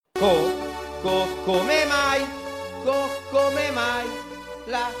Come mai, come mai,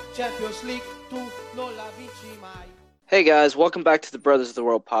 la Champions League tu non la vinci mai. Hey guys, welcome back to the Brothers of the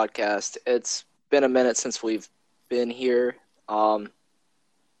World podcast. It's been a minute since we've been here.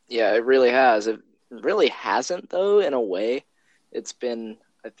 It really has. It really hasn't, though, in a way. It's been,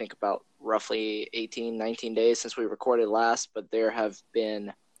 I think, about roughly 18, 19 days since we recorded last, but there have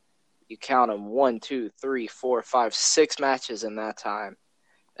been, you count them, 1, 2, 3, 4, 5, 6 matches in that time.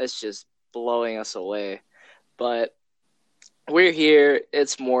 It's just blowing us away. But we're here.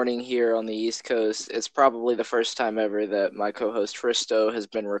 It's morning here on the East Coast. It's probably the first time ever that my co-host Fristo has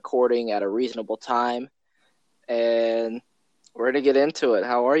been recording at a reasonable time. And we're going to get into it.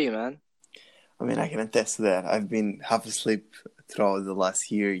 How are you, man? I mean, I can attest to that. I've been half asleep throughout the last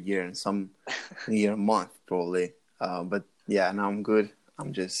year and some month probably. But yeah, now I'm good.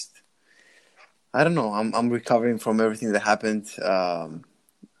 I don't know. I'm recovering from everything that happened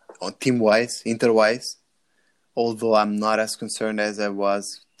on team-wise, Inter-wise. Although I'm not as concerned as I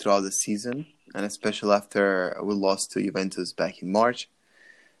was throughout the season, and especially after we lost to Juventus back in March.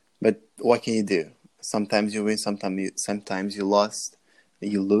 But what can you do? Sometimes you win, sometimes you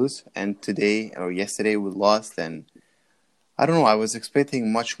lose. And today or yesterday we lost, and I don't know. I was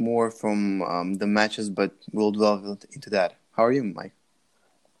expecting much more from the matches, but we'll delve into that. How are you, Mike?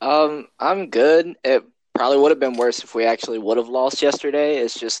 I'm good. It probably would have been worse if we actually would have lost yesterday.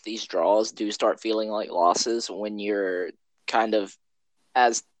 It's just these draws do start feeling like losses when you're kind of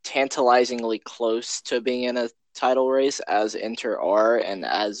as tantalizingly close to being in a title race as Inter are, and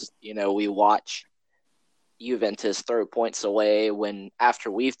as, we watch Juventus throw points away when after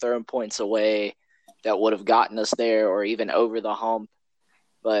we've thrown points away that would have gotten us there or even over the hump.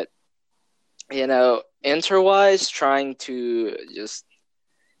 But, Inter-wise, trying to just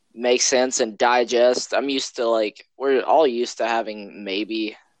make sense and digest. We're all used to having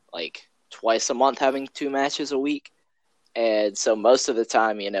maybe twice a month having 2 matches a week. And so most of the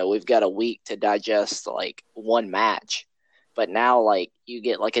time, we've got a week to digest one match. But now you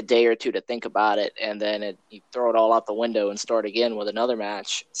get a day or two to think about it, and then you throw it all out the window and start again with another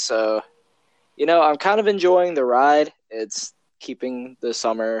match. So, I'm kind of enjoying the ride. It's keeping the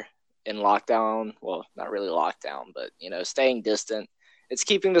summer in lockdown. Well, not really lockdown, but, staying distant. It's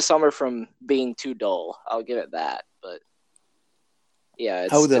keeping the summer from being too dull. I'll give it that. But yeah,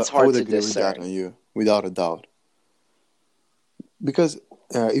 it's hard to discern. I would agree with that on you, without a doubt. Because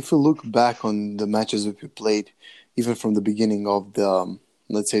if you look back on the matches that we played, even from the beginning of the,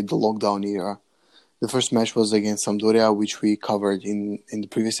 let's say, the lockdown era, the first match was against Sampdoria, which we covered in the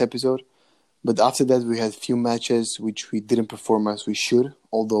previous episode. But after that, we had few matches which we didn't perform as we should,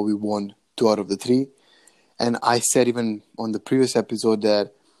 although we won 2 out of the 3. And I said even on the previous episode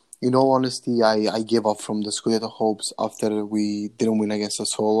that, in all honesty, I gave up from the Scudetto hopes after we didn't win against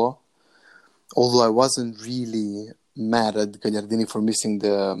Sassuolo. Although I wasn't really mad at Gagliardini for missing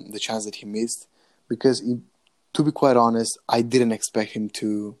the chance that he missed. Because, to be quite honest, I didn't expect him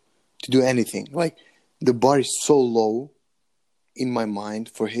to do anything. The bar is so low in my mind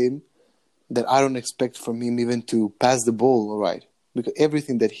for him that I don't expect from him even to pass the ball right. Because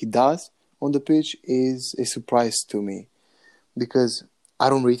everything that he does on the pitch is a surprise to me, because I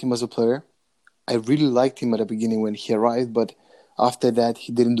don't rate him as a player. I really liked him at the beginning when he arrived, but after that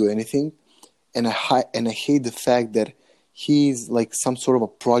he didn't do anything, and I hate the fact that he's some sort of a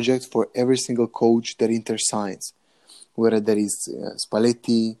project for every single coach that Inter signs, whether that is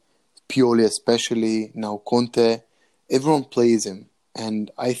Spalletti, Pioli especially, now Conte. Everyone plays him,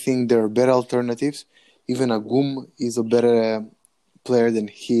 and I think there are better alternatives. Even Agum is a better player than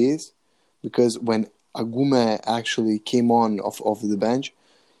he is. Because when Agume actually came on off the bench,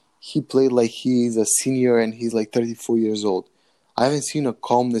 he played like he's a senior and he's 34 years old. I haven't seen a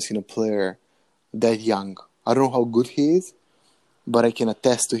calmness in a player that young. I don't know how good he is, but I can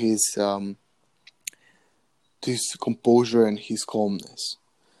attest to his composure and his calmness.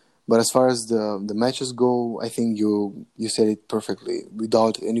 But as far as the matches go, I think you said it perfectly.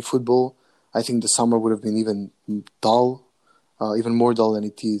 Without any football, I think the summer would have been even dull. Even more dull than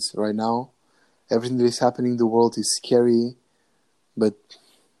it is right now. Everything that is happening in the world is scary, but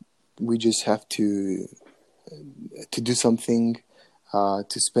we just have to do something,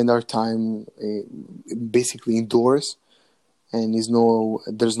 to spend our time basically indoors, and there's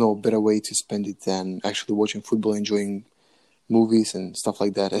no better way to spend it than actually watching football, enjoying movies and stuff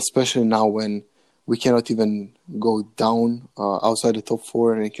like that, especially now when we cannot even go down outside the top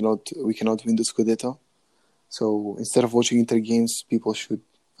 4 and we cannot win the Scudetto. So instead of watching Inter games, people should,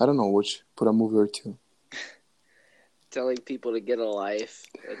 put a movie or 2. Telling people to get a life.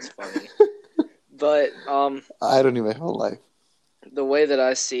 That's funny. But I don't even have a life. The way that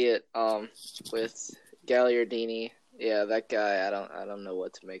I see it, with Gagliardini, yeah, that guy, I don't know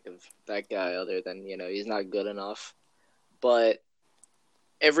what to make of that guy other than, he's not good enough. But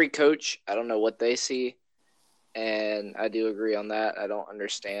every coach, I don't know what they see, and I do agree on that. I don't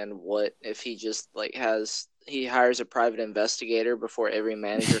understand what if he just he hires a private investigator before every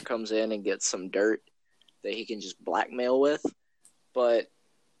manager comes in and gets some dirt that he can just blackmail with. But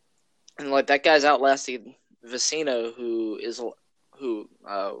and that guy's outlasted Vecino, who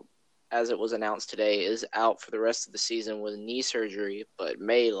as it was announced today, is out for the rest of the season with knee surgery, but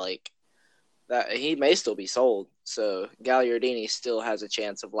that he may still be sold. So Gagliardini still has a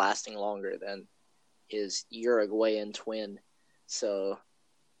chance of lasting longer than his Uruguayan twin. So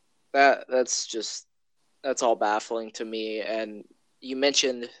that's all baffling to me. And you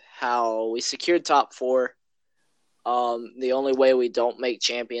mentioned how we secured top four. The only way we don't make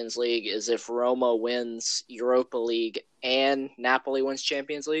Champions League is if Roma wins Europa League and Napoli wins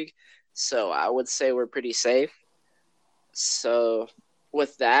Champions League. So I would say we're pretty safe. So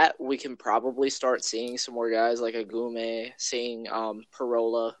with that, we can probably start seeing some more guys like Agume, seeing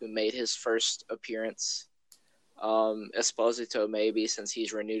Parola, who made his first appearance. Esposito maybe, since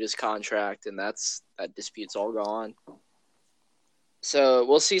he's renewed his contract, and that dispute's all gone. So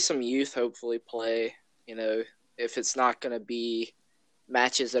we'll see some youth hopefully play, if it's not going to be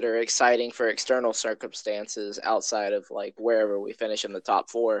matches that are exciting for external circumstances outside of wherever we finish in the top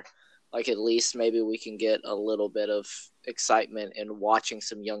four. At least maybe we can get a little bit of excitement in watching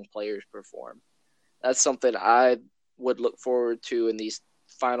some young players perform. That's something I would look forward to in these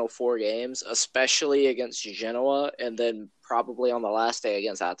final four games, especially against Genoa, and then probably on the last day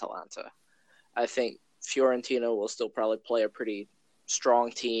against Atalanta. I think Fiorentina will still probably play a pretty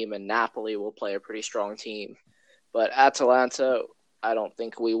strong team, and Napoli will play a pretty strong team. But Atalanta, I don't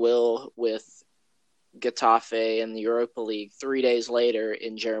think we will, with Getafe in the Europa League 3 days later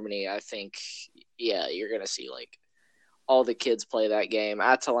in Germany. I think, you're going to see all the kids play that game.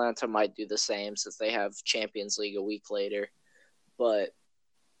 Atalanta might do the same since they have Champions League a week later. But,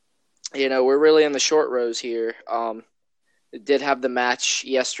 we're really in the short rows here. It did have the match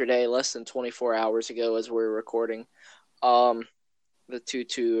yesterday, less than 24 hours ago as we're recording. The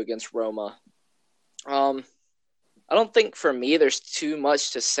 2-2 against Roma. I don't think for me there's too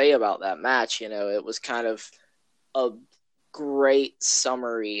much to say about that match. It was kind of a great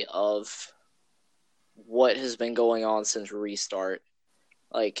summary of what has been going on since restart.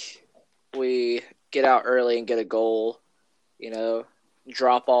 We get out early and get a goal,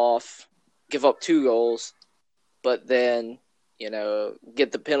 drop off, give up 2 goals, but then,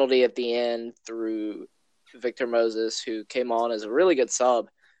 get the penalty at the end through Victor Moses, who came on as a really good sub,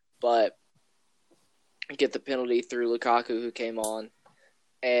 but get the penalty through Lukaku, who came on,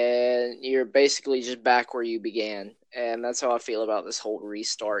 and you're basically just back where you began. And that's how I feel about this whole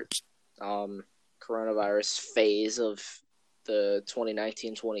restart coronavirus phase of the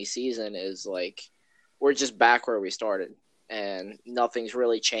 2019-20 season is we're just back where we started, and nothing's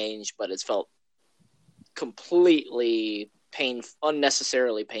really changed, but it's felt completely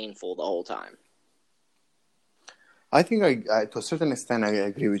unnecessarily painful the whole time. I think I to a certain extent, I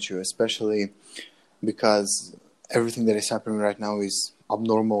agree with you, especially because everything that is happening right now is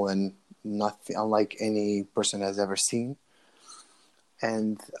abnormal and nothing unlike any person has ever seen.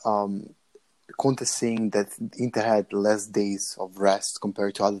 And Conte saying that Inter had less days of rest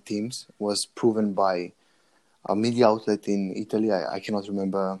compared to other teams was proven by a media outlet in Italy. I cannot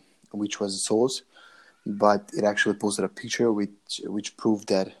remember which was the source, but it actually posted a picture which proved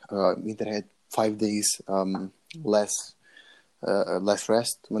that Inter had 5 days less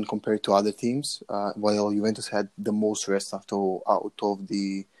rest when compared to other teams, while Juventus had the most rest out of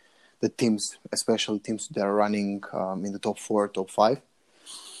the teams, especially teams that are running in the top 4, top 5.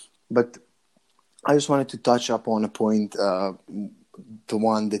 But I just wanted to touch upon a point, the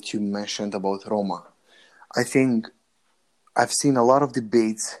one that you mentioned about Roma. I think I've seen a lot of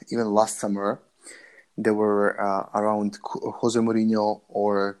debates, even last summer, that were around Jose Mourinho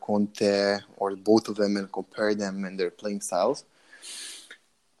or Conte or both of them, and compare them and their playing styles.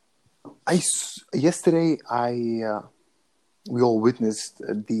 Yesterday, we all witnessed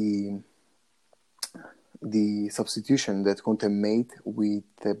the substitution that Conte made with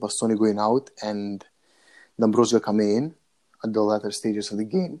Bastoni going out and D'Ambrosio coming in at the latter stages of the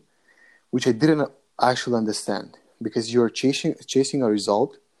game, which I didn't actually understand, because you're chasing a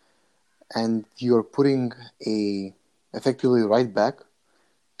result and you're putting effectively right back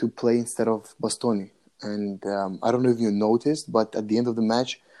to play instead of Bastoni. And I don't know if you noticed, but at the end of the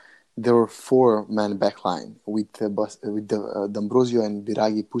match, there were 4-man backline with D'Ambrosio and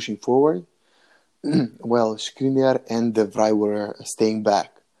Biraghi pushing forward, Well, Skriniar and De Vrij were staying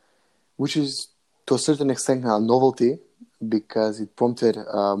back, which is to a certain extent a novelty because it prompted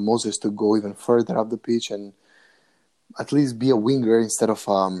Moses to go even further up the pitch and at least be a winger instead of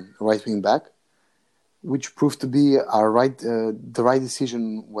right wing back, which proved to be the right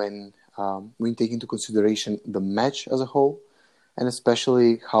decision when taking into consideration the match as a whole, and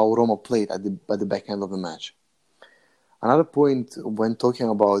especially how Roma played at the back end of the match. Another point when talking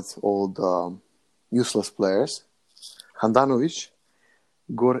about all the useless players, Handanovic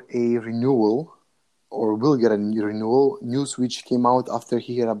got a renewal or will get a new renewal, news which came out after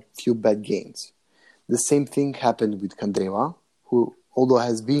he had a few bad games. The same thing happened with Kandreva, who, although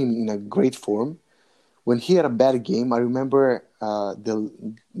has been in a great form, when he had a bad game, I remember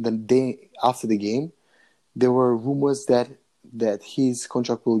the day after the game, there were rumors that his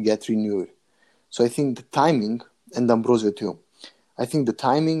contract will get renewed. So I think the timing, and D'Ambrosio too, I think the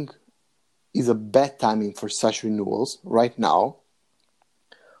timing is a bad timing for such renewals right now,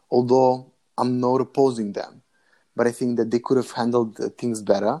 although I'm not opposing them. But I think that they could have handled things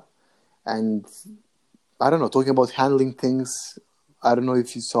better. And I don't know, talking about handling things, I don't know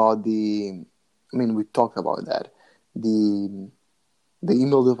if you saw we talked about that. The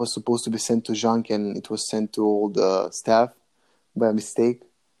email that was supposed to be sent to Jean and it was sent to all the staff by a mistake,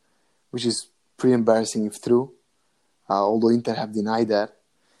 which is pretty embarrassing if true, although Inter have denied that.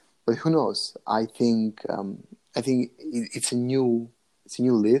 But who knows? I think it's a new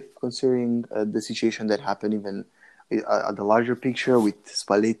leaf considering the situation that happened even at the larger picture with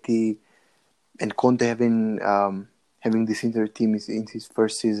Spalletti and Conte having this Inter team in his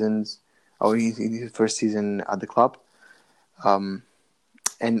first seasons or in his first season at the club.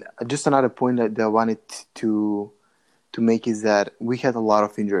 And just another point that I wanted to make is that we had a lot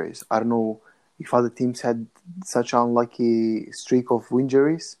of injuries. I don't know if other teams had such an unlucky streak of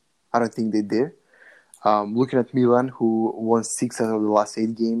injuries. I don't think they did. Looking at Milan, who won 6 out of the last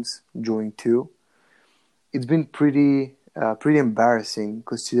 8 games, drawing 2, it's been pretty embarrassing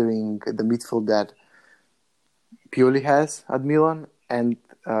considering the midfield that Pioli has at Milan and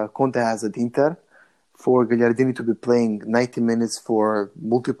Conte has at Inter, for Gagliardini to be playing 90 minutes for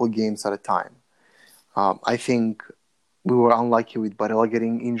multiple games at a time. I think we were unlucky with Barella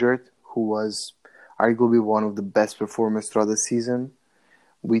getting injured, who was arguably one of the best performers throughout the season,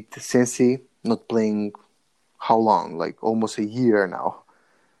 with Sensi not playing how long? Like almost a year now,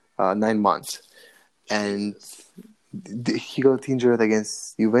 9 months. And he got injured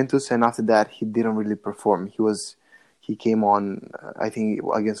against Juventus, and after that he didn't really perform. He came on, I think,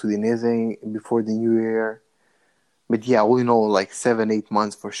 against Udinese before the new year. But yeah, all in all, like 7-8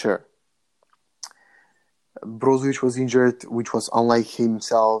 months for sure. Brozovic was injured, which was unlike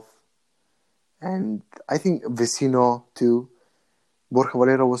himself. And I think Vecino too. Borja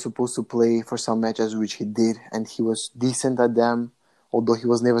Valero was supposed to play for some matches, which he did, and he was decent at them, although he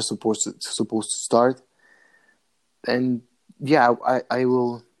was never supposed to start. And yeah, I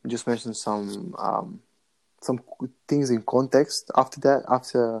will just mention some things in context at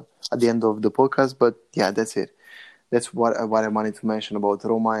the end of the podcast. But yeah, that's it. That's what I wanted to mention about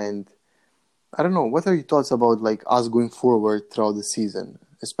Roma. And I don't know, what are your thoughts about like us going forward throughout the season,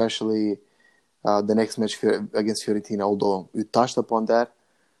 especially the next match against Fiorentina? Although you touched upon that,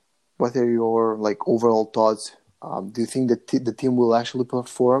 what are your like overall thoughts? Do you think that the team will actually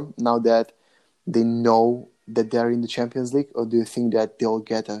perform now that they know that they are in the Champions League, or do you think that they'll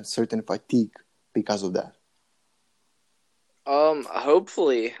get a certain fatigue because of that?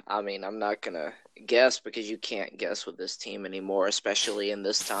 Hopefully. I mean, I'm not gonna guess because you can't guess with this team anymore, especially in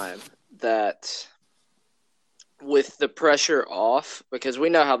this time. That with the pressure off, because we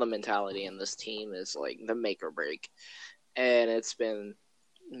know how the mentality in this team is like the make or break, and it's been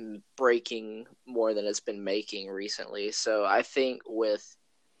breaking more than it's been making recently. So I think with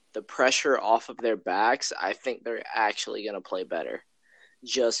the pressure off of their backs, I think they're actually going to play better,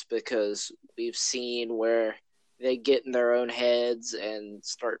 just because we've seen where they get in their own heads and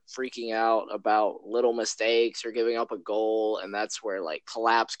start freaking out about little mistakes or giving up a goal, and that's where like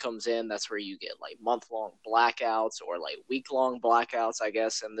collapse comes in. That's where you get like month-long blackouts or like week-long blackouts, I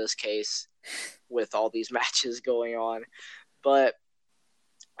guess, in this case, with all these matches going on. But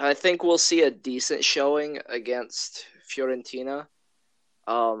I think we'll see a decent showing against Fiorentina.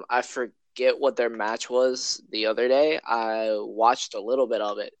 I forget what their match was the other day. I watched a little bit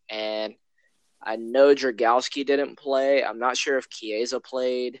of it, and I know Dragowski didn't play. I'm not sure if Chiesa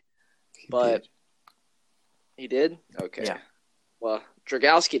played, but he did? Okay. Yeah. Well,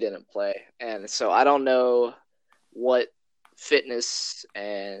 Dragowski didn't play, and so I don't know what fitness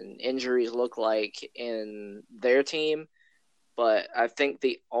and injuries look like in their team, but I think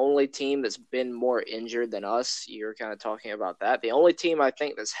the only team that's been more injured than us, you're kind of talking about that. The only team I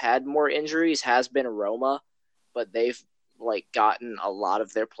think that's had more injuries has been Roma, but they've gotten a lot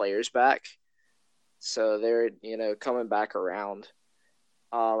of their players back. So they're, coming back around.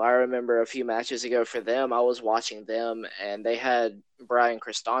 I remember a few matches ago for them, I was watching them, and they had Brian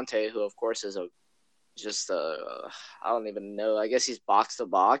Cristante, who of course is I don't even know. I guess he's box to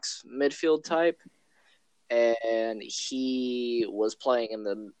box midfield type, and he was playing in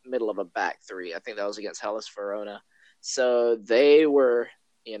the middle of a back three. I think that was against Hellas Verona. So they were,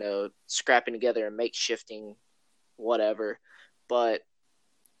 scrapping together and makeshifting whatever. But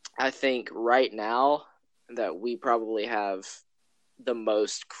I think right now that we probably have the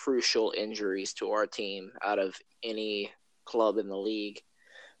most crucial injuries to our team out of any club in the league,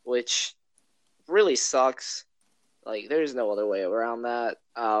 which really sucks. There's no other way around that.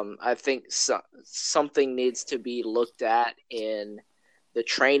 I think something needs to be looked at in the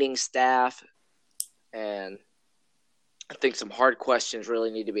training staff, and I think some hard questions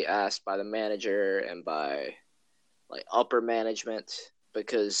really need to be asked by the manager and by upper management,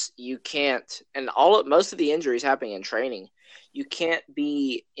 because you can't, and most of the injuries happening in training, you can't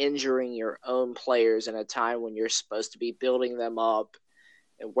be injuring your own players in a time when you're supposed to be building them up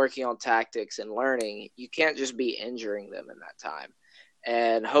and working on tactics and learning. You can't just be injuring them in that time.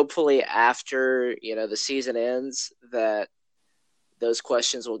 And hopefully after, the season ends, that those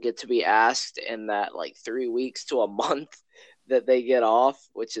questions will get to be asked in that 3 weeks to a month that they get off,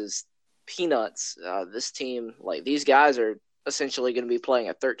 which is peanuts. This team, these guys are essentially going to be playing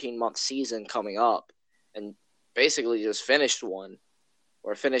a 13-month season coming up, and basically just finished one,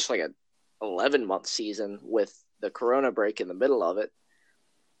 or finished a 11-month season with the Corona break in the middle of it.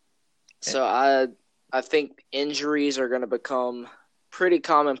 So I think injuries are going to become pretty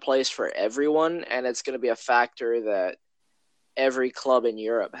commonplace for everyone, and it's going to be a factor that every club in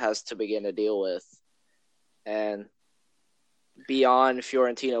Europe has to begin to deal with. And beyond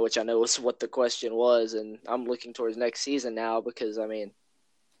Fiorentina, which I know was what the question was, and I'm looking towards next season now because,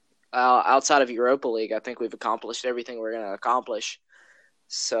 outside of Europa League, I think we've accomplished everything we're going to accomplish.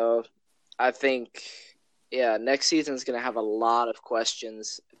 So I think, next season is going to have a lot of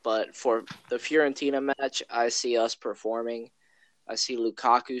questions. But for the Fiorentina match, I see us performing. I see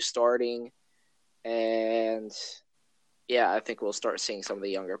Lukaku starting. And, I think we'll start seeing some of the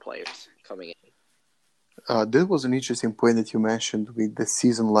younger players coming in. That was an interesting point that you mentioned with the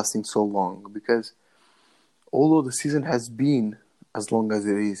season lasting so long, because although the season has been as long as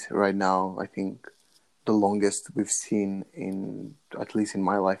it is right now, I think the longest we've seen at least in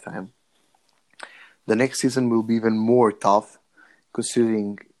my lifetime, the next season will be even more tough,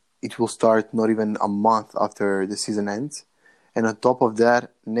 considering it will start not even a month after the season ends. And on top of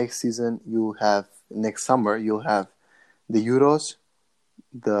that, next summer, you'll have the Euros,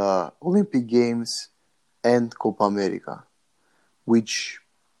 the Olympic Games, and Copa America, which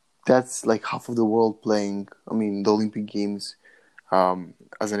that's half of the world playing. The Olympic Games,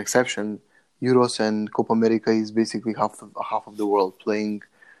 as an exception, Euros and Copa America is basically half of the world playing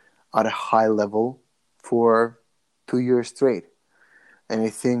at a high level for 2 years straight. And I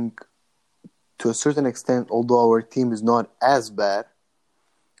think, to a certain extent, although our team is not as bad,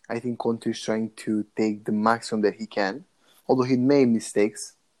 I think Conte is trying to take the maximum that he can. Although he made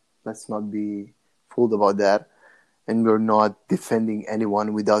mistakes, let's not be fooled about that. And we're not defending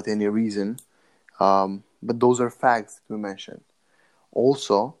anyone without any reason. But those are facts that we mentioned.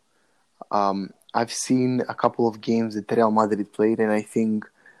 Also, I've seen a couple of games that Real Madrid played, and I think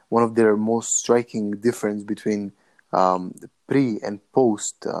one of their most striking difference between the pre and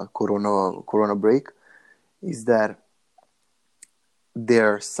post Corona break is that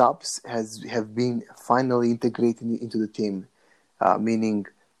their subs have been finally integrated into the team. Meaning,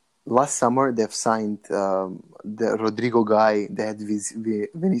 last summer they've signed the Rodrigo guy. They had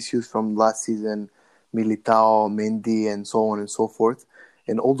Vinicius from last season, Militao, Mendy, and so on and so forth.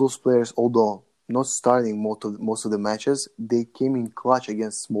 And all those players, although not starting most of the matches, they came in clutch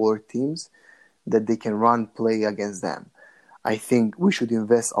against smaller teams that they can play against them. I think we should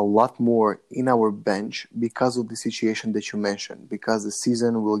invest a lot more in our bench because of the situation that you mentioned, because the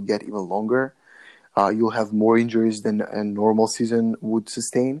season will get even longer. You'll have more injuries than a normal season would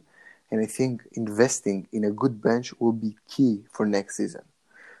sustain. And I think investing in a good bench will be key for next season.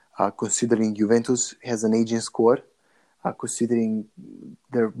 Considering Juventus has an aging squad, considering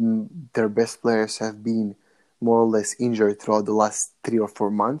their best players have been more or less injured throughout the last 3 or 4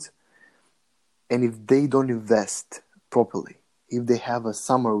 months. And if they don't invest properly, if they have a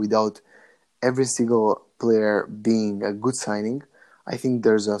summer without every single player being a good signing, I think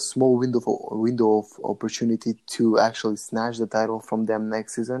there's a small window of opportunity to actually snatch the title from them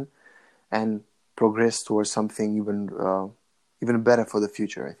next season and progress towards something even better for the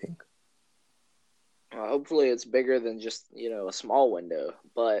future, I think. Hopefully it's bigger than just, a small window.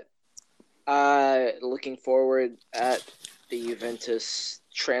 But looking forward at the Juventus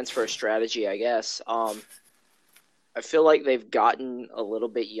transfer strategy, I guess. I feel like they've gotten a little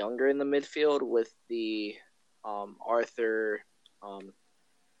bit younger in the midfield with the Arthur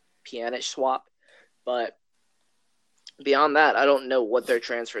Pjanic swap. But beyond that, I don't know what their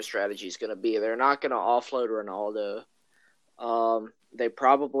transfer strategy is going to be. They're not going to offload Ronaldo. They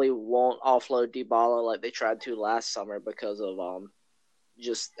probably won't offload Dybala like they tried to last summer because of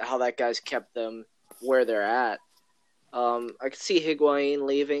just how that guy's kept them where they're at. I could see Higuain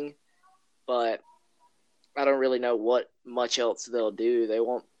leaving, but I don't really know what much else they'll do. They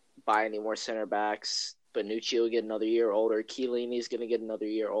won't buy any more center backs. Bonucci will get another year older. Chiellini's going to get another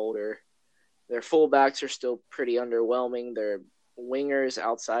year older. Their fullbacks are still pretty underwhelming. Their wingers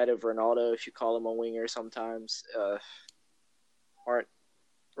outside of Ronaldo, if you call him a winger sometimes, aren't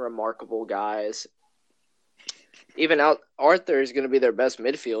remarkable guys. Even Arthur is going to be their best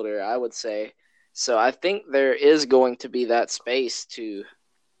midfielder, I would say. So I think there is going to be that space to,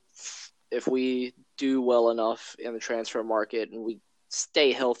 if we do well enough in the transfer market and we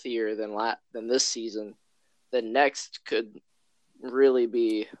stay healthier than this season, then next could really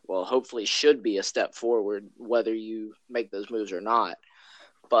be, well, hopefully should be a step forward, whether you make those moves or not.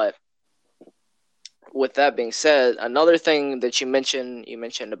 But with that being said, another thing that you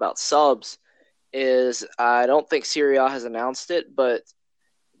mentioned about subs is I don't think Serie A has announced it, but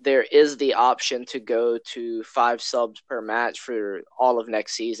there is the option to go to 5 subs per match for all of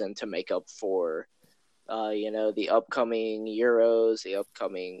next season to make up for, the upcoming Euros, the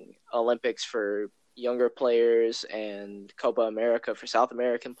upcoming Olympics for younger players, and Copa America for South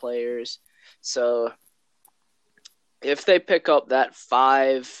American players. So if they pick up that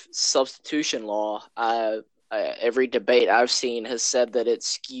 5 substitution law, every debate I've seen has said that it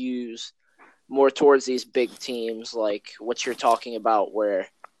skews more towards these big teams like what you're talking about, where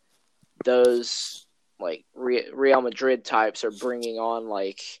those like Real Madrid types are bringing on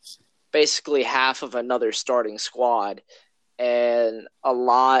like basically half of another starting squad. And a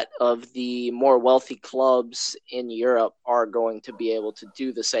lot of the more wealthy clubs in Europe are going to be able to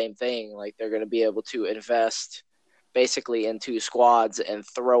do the same thing. Like they're going to be able to invest basically in 2 squads and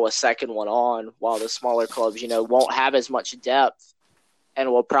throw a second one on, while the smaller clubs, won't have as much depth and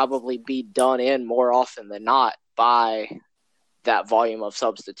will probably be done in more often than not by that volume of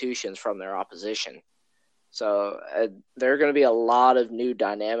substitutions from their opposition. So there are going to be a lot of new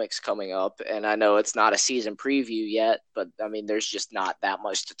dynamics coming up, and I know it's not a season preview yet, but I mean, there's just not that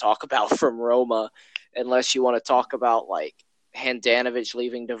much to talk about from Roma, unless you want to talk about like Handanovic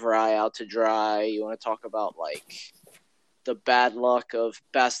leaving De Vrij out to dry. You want to talk about like the bad luck of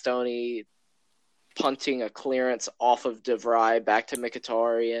Bastoni punting a clearance off of De Vrij back to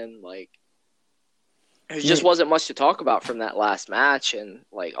Mkhitaryan. Like, there just wasn't much to talk about from that last match, and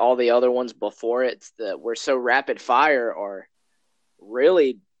like all the other ones before it that were so rapid fire are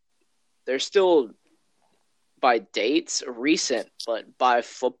really, they're still by dates recent, but by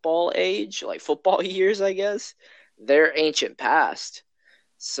football age, like football years, I guess, they're ancient past.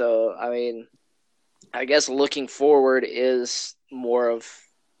 So, I mean, I guess looking forward is more of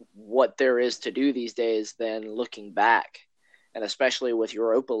what there is to do these days than looking back, and especially with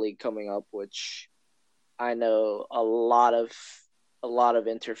Europa League coming up, which I know a lot of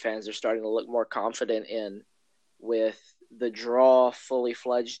Inter fans are starting to look more confident in, with the draw fully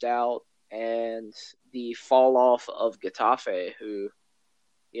fledged out and the fall off of Getafe, who,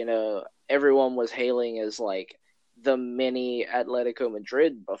 everyone was hailing as like the mini Atletico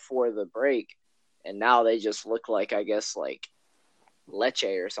Madrid before the break, and now they just look like, I guess, like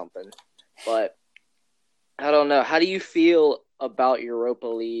Lecce or something. But I don't know. How do you feel about Europa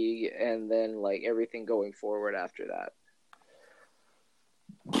League and then like everything going forward after that?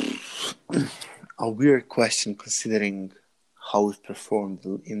 A weird question considering how we've performed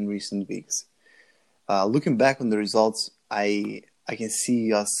in recent weeks. Looking back on the results, I can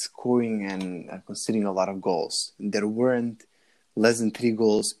see us scoring and conceding a lot of goals. There weren't less than 3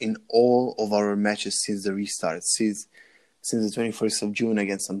 goals in all of our matches since the restart, since the 21st of June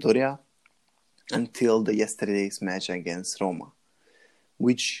against Sampdoria until the yesterday's match against Roma,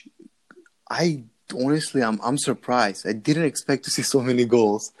 which I honestly, I'm surprised. I didn't expect to see so many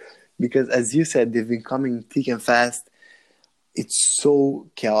goals because, as you said, they've been coming thick and fast. It's so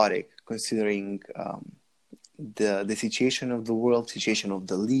chaotic considering the situation of the world, situation of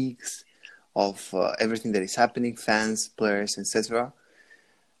the leagues, of everything that is happening, fans, players, etc.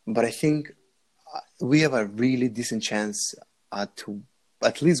 But I think we have a really decent chance to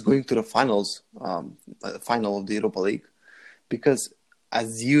at least going to the finals, final of the Europa League, because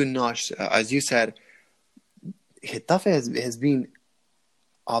as you said, Getafe has been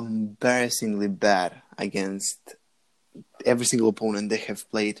embarrassingly bad against every single opponent they have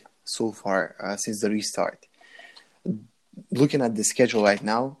played so far since the restart. Looking at the schedule right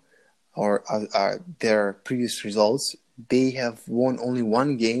now, or their previous results, they have won only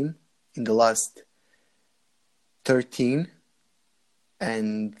one game in the last 13,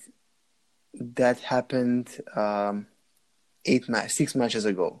 and that happened 6 matches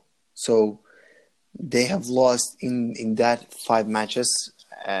ago. So they have lost in that 5 matches,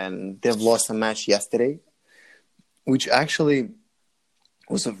 and they've lost a match yesterday, which actually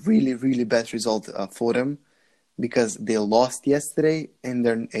was a really, really bad result for them, because they lost yesterday and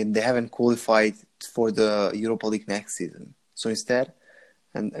they haven't qualified for the Europa League next season. So instead,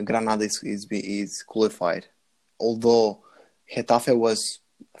 and Granada is qualified, although Getafe was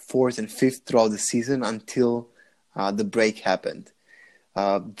 4th and 5th throughout the season until the break happened.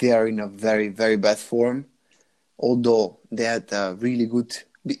 They are in a very, very bad form, although they had a really good.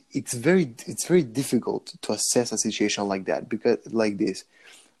 It's very difficult to assess a situation like that,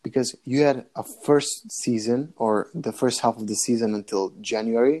 because you had a first season, or the first half of the season until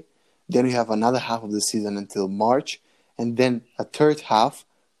January, then you have another half of the season until March, and then a third half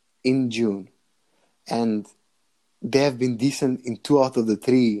in June. And they have been decent in 2 out of the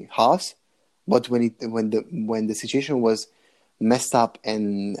 3 halves, but when the situation was messed up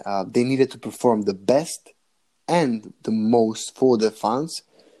and they needed to perform the best and the most for the fans,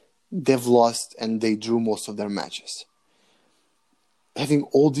 they've lost and they drew most of their matches. Having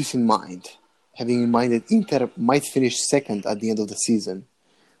all this in mind, having in mind that Inter might finish second at the end of the season,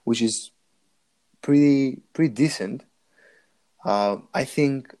 which is pretty decent, I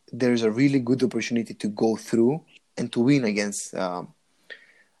think there's a really good opportunity to go through and to win against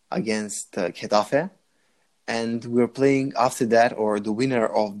Getafe. And we're playing after that, or the winner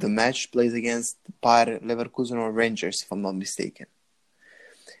of the match plays against Bayer Leverkusen or Rangers, if I'm not mistaken.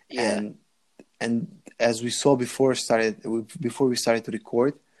 Yeah. And as we saw before we started to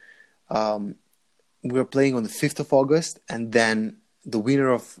record, we were playing on the 5th of August, and then the winner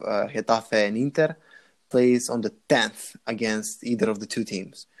of Getafe and Inter plays on the 10th against either of the two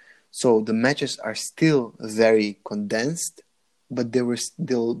teams. So the matches are still very condensed, but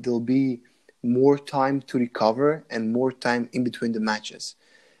there'll be more time to recover and more time in between the matches.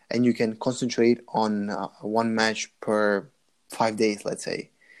 And you can concentrate on one match per 5 days, let's say.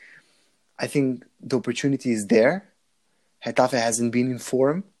 I think the opportunity is there. Getafe hasn't been in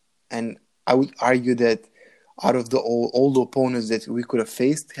form, and I would argue that out of all the opponents that we could have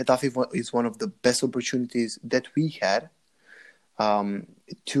faced, Getafe is one of the best opportunities that we had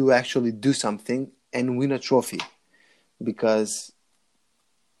to actually do something and win a trophy. Because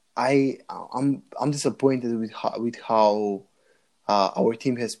I'm disappointed with how our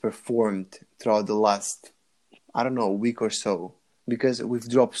team has performed throughout the last, I don't know, week or so. Because we've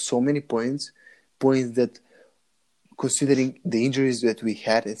dropped so many points that, considering the injuries that we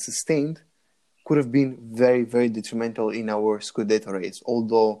had and sustained, could have been very, very detrimental in our Scudetto race,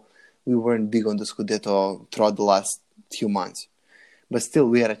 although we weren't big on the Scudetto throughout the last few months. But still,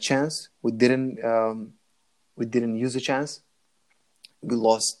 we had a chance. We didn't use the chance. We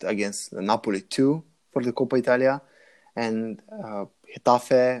lost against Napoli 2 for the Coppa Italia, and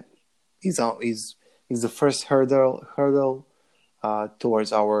Getafe is the first hurdle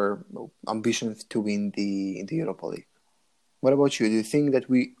towards our ambition to win the Europa League. What about you? Do you think that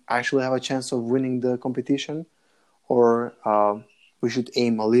we actually have a chance of winning the competition, or we should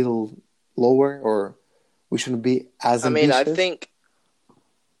aim a little lower, or we shouldn't be as ambitious?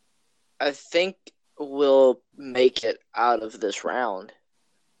 I think we'll make it out of this round.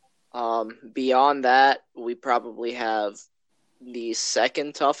 Beyond that, we probably have the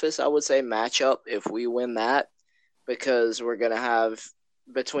second toughest, I would say, matchup if we win that, because we're going to have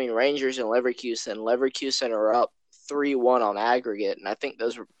between Rangers and Leverkusen. Leverkusen are up 3-1 on aggregate, and I think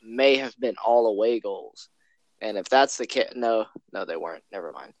those may have been all away goals. And if that's the case, no, they weren't.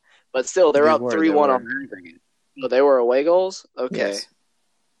 Never mind. But still, they're up 3-1 on aggregate. No, they were away goals? Okay. Yes.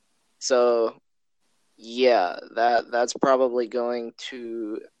 So, yeah, that's probably going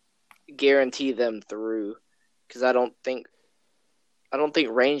to guarantee them through, because I don't think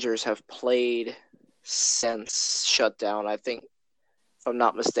Rangers have played since shutdown. I think, if I'm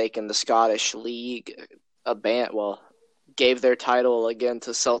not mistaken, the Scottish League gave their title again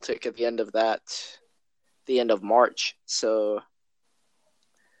to Celtic at the end of March. So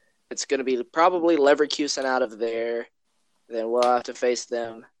It's going to be probably Leverkusen out of there. Then we'll have to face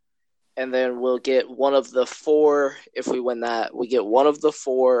them. And then we'll get one of the four, if we win that, we get one of the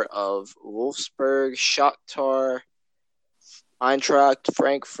four of Wolfsburg, Shakhtar, Eintracht,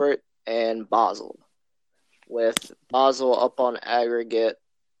 Frankfurt, and Basel. With Basel up on aggregate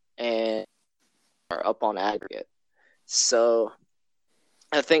and up on aggregate. So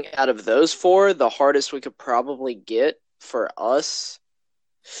I think out of those four, the hardest we could probably get for us,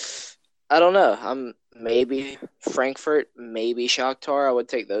 I don't know. I'm maybe Frankfurt, maybe Shakhtar. I would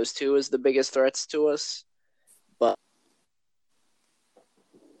take those two as the biggest threats to us. But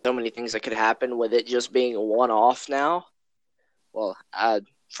so many things that could happen with it just being one-off now. Well,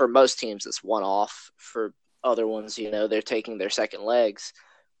 for most teams, it's one-off. For other ones, they're taking their second legs.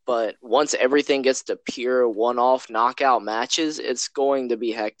 But once everything gets to pure one-off knockout matches, it's going to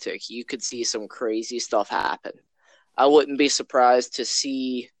be hectic. You could see some crazy stuff happen. I wouldn't be surprised to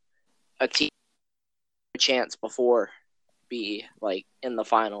see a team chance before be like in the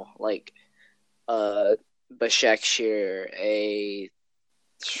final, like Başakşehir, a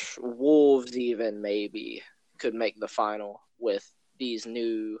Wolves even maybe could make the final with these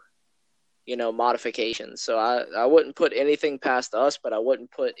new modifications. So I wouldn't put anything past us, but I wouldn't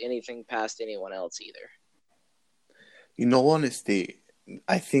put anything past anyone else either. In all honesty,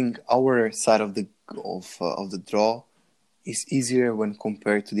 I think our side of the draw is easier when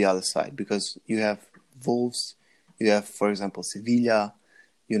compared to the other side, because you have Wolves, you have, for example, Sevilla,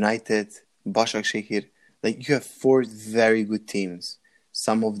 United, Başakşehir. Like, you have four very good teams.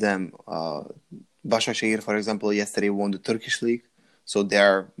 Some of them, Başakşehir, for example, yesterday won the Turkish league, so they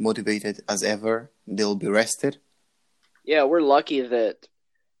are motivated as ever. They'll be rested. Yeah, we're lucky that,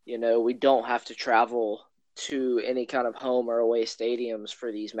 we don't have to travel to any kind of home or away stadiums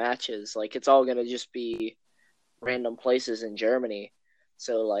for these matches. Like, it's all going to just be random places in Germany.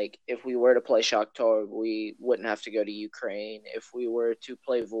 So, like, if we were to play Shakhtar, we wouldn't have to go to Ukraine. If we were to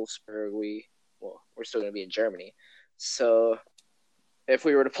play Wolfsburg, we're still going to be in Germany. So, if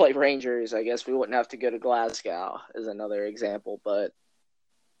we were to play Rangers, I guess we wouldn't have to go to Glasgow, as another example. But,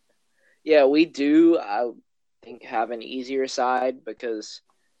 yeah, we do, I think, have an easier side, because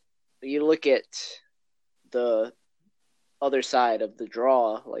you look at the other side of the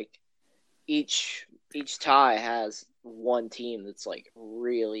draw, like, each tie has one team that's like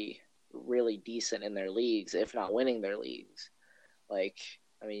really, really decent in their leagues, if not winning their leagues. Like,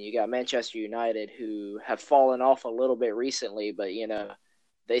 I mean, you got Manchester United, who have fallen off a little bit recently, but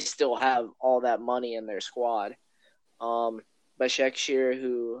they still have all that money in their squad. Başakşehir,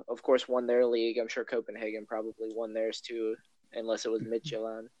 who of course won their league. I'm sure Copenhagen probably won theirs too, unless it was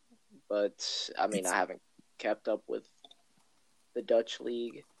Midtjylland. But I mean, I haven't kept up with the Dutch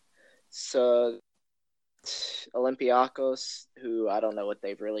league. So Olympiacos, who I don't know what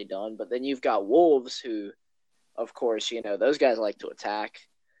they've really done. But then you've got Wolves, who, of course, those guys like to attack.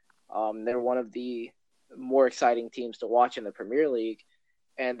 They're one of the more exciting teams to watch in the Premier League.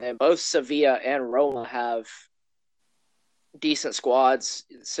 And then both Sevilla and Roma have decent squads.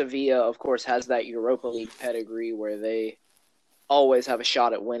 Sevilla, of course, has that Europa League pedigree where they always have a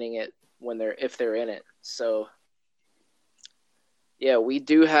shot at winning it if they're in it. So, yeah, we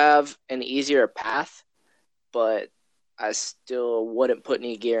do have an easier path, but I still wouldn't put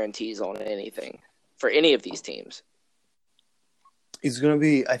any guarantees on anything for any of these teams. I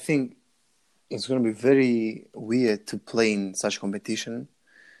think it's going to be very weird to play in such competition,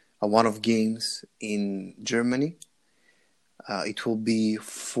 a one-off games in Germany. It will be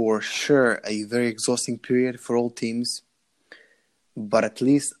for sure a very exhausting period for all teams, but at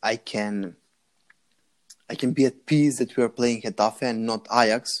least I can be at peace that we are playing Getafe and not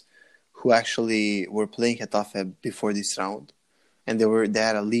Ajax, who actually were playing Getafe before this round, and they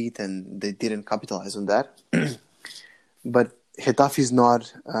had a lead and they didn't capitalize on that. But Getafe is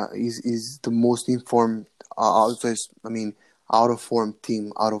not is the most informed, out of form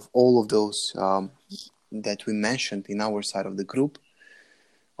team out of all of those that we mentioned in our side of the group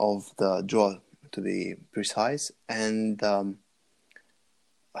of the draw, to be precise, and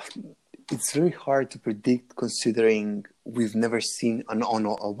it's very hard to predict, considering we've never seen a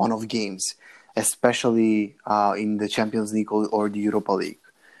one-off games, especially in the Champions League or the Europa League.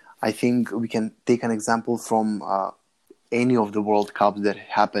 I think we can take an example from any of the World Cups that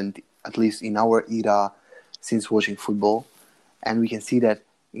happened, at least in our era, since watching football, and we can see that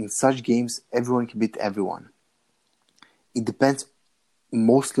in such games, everyone can beat everyone. It depends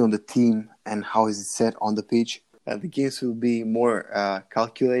mostly on the team and how is it set on the pitch. The games will be more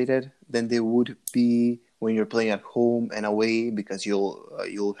calculated than they would be when you're playing at home and away, because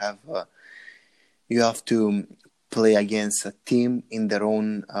you have to play against a team in their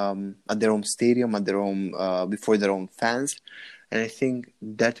own at their own stadium, at their own before their own fans, and I think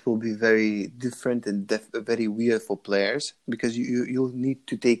that will be very different and very weird for players, because you'll need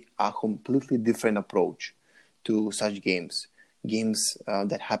to take a completely different approach to such games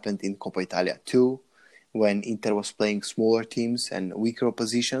that happened in Coppa Italia too, when Inter was playing smaller teams and weaker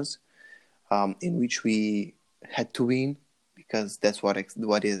oppositions, in which we had to win because that's what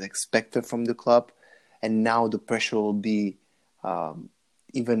is expected from the club. And now the pressure will be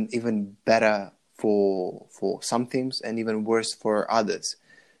even better for some teams and even worse for others.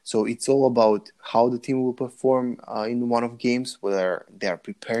 So it's all about how the team will perform in one of games, whether they are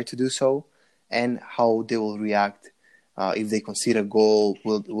prepared to do so, and how they will react if they concede a goal.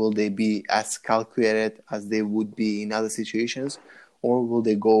 Will they be as calculated as they would be in other situations, or will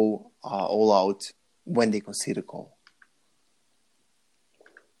they go all out when they concede a goal?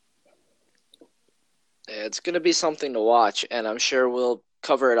 It's going to be something to watch, and I'm sure we'll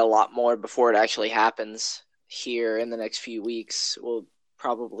cover it a lot more before it actually happens here in the next few weeks. We'll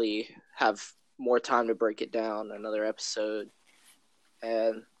probably have more time to break it down, another episode.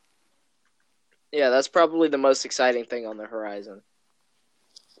 And yeah, that's probably the most exciting thing on the horizon.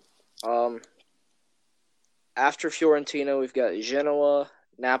 After Fiorentina, we've got Genoa,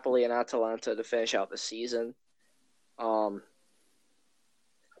 Napoli, and Atalanta to finish out the season.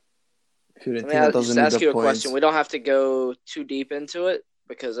 Let me just ask you a question. We don't have to go too deep into it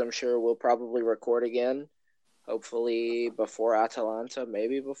because I'm sure we'll probably record again, hopefully before Atalanta,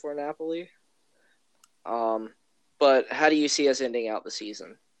 maybe before Napoli. But how do you see us ending out the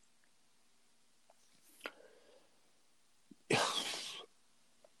season?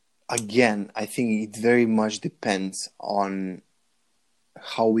 Again, I think it very much depends on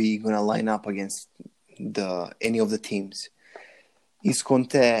how we gonna line up against any of the teams. Is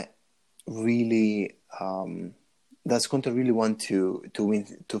Conte really does Conte really want to win,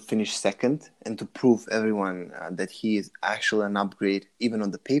 to finish second and to prove everyone that he is actually an upgrade even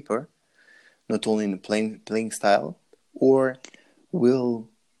on the paper, not only in the playing style, or will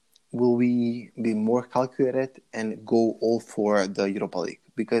we be more calculated and go all for the Europa League?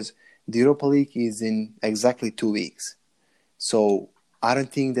 Because the Europa League is in exactly 2 weeks, so I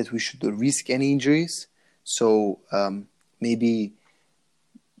don't think that we should risk any injuries. So maybe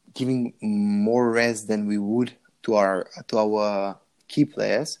giving more rest than we would to our key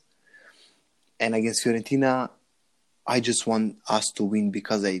players. And against Fiorentina, I just want us to win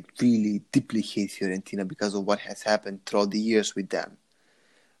because I really deeply hate Fiorentina because of what has happened throughout the years with them.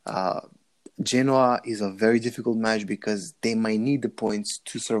 Genoa is a very difficult match because they might need the points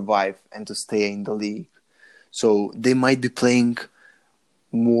to survive and to stay in the league. So they might be playing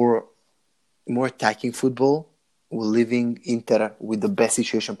more attacking football, leaving Inter with the best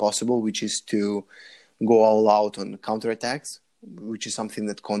situation possible, which is to go all out on counterattacks, which is something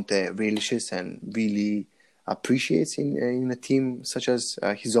that Conte relishes and really appreciates in a team such as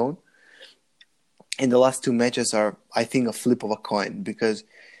his own. And the last 2 matches are, I think, a flip of a coin, because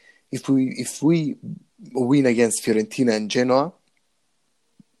if we win against Fiorentina and Genoa,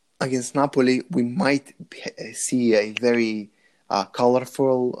 against Napoli, we might see a very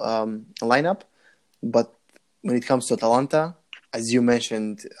colorful lineup. But when it comes to Atalanta, as you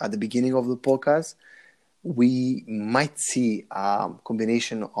mentioned at the beginning of the podcast, we might see a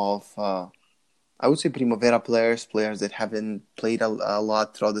combination of, I would say, Primavera players that haven't played a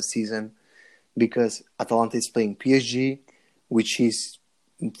lot throughout the season, because Atalanta is playing PSG, which is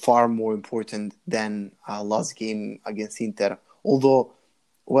far more important than last game against Inter. Although,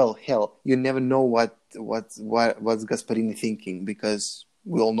 well, hell, you never know what's Gasperini thinking, because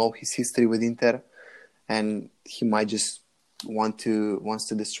we all know his history with Inter, and he might just wants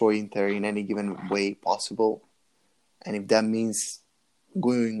to destroy Inter in any given way possible. And if that means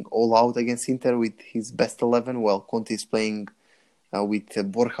going all out against Inter with his best 11, well, Conte is playing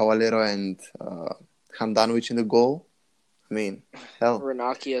with Borja Valero and Handanovic in the goal. I mean, hell.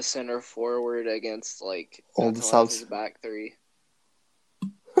 Ranocchia center forward against all the Souths back three.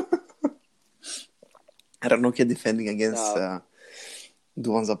 Ranocchia defending against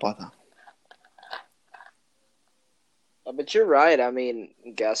Duvan Zapata. But you're right. I mean,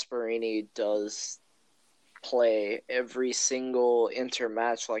 Gasperini does play every single Inter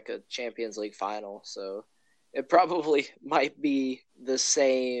match like a Champions League final, so it probably might be the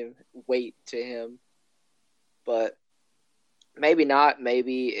same weight to him. But maybe not.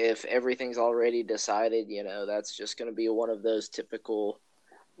 Maybe if everything's already decided, that's just going to be one of those typical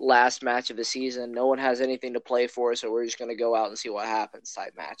last match of the season. No one has anything to play for, so we're just going to go out and see what happens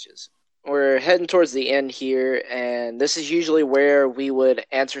type matches. we're heading towards the end here, and this is usually where we would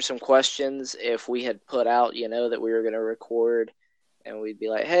answer some questions if we had put out, that we were going to record, and we'd be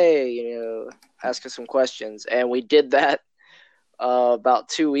like, hey, ask us some questions. And we did that about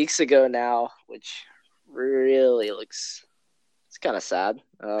 2 weeks ago now, which really looks, it's kind of sad.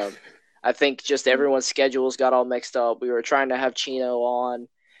 I think just everyone's schedules got all mixed up. We were trying to have Chino on,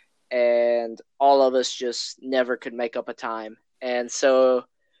 and all of us just never could make up a time. And so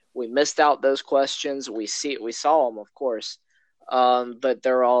we missed out those questions. We saw them, of course, but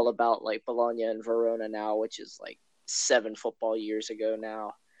they're all about like Bologna and Verona now, which is like 7 football years ago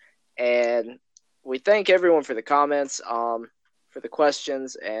now. And we thank everyone for the comments, for the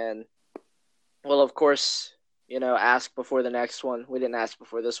questions, and well, of course, ask before the next one. We didn't ask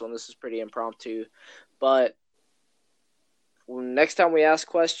before this one. This is pretty impromptu, but next time we ask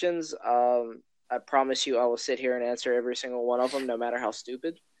questions, I promise you I will sit here and answer every single one of them, no matter how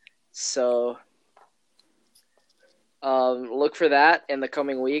stupid. So look for that in the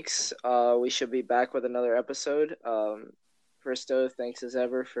coming weeks. We should be back with another episode. Christo, thanks as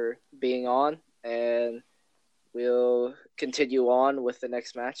ever for being on, and we'll continue on with the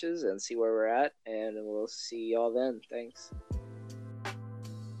next matches and see where we're at, and we'll see y'all then. Thanks.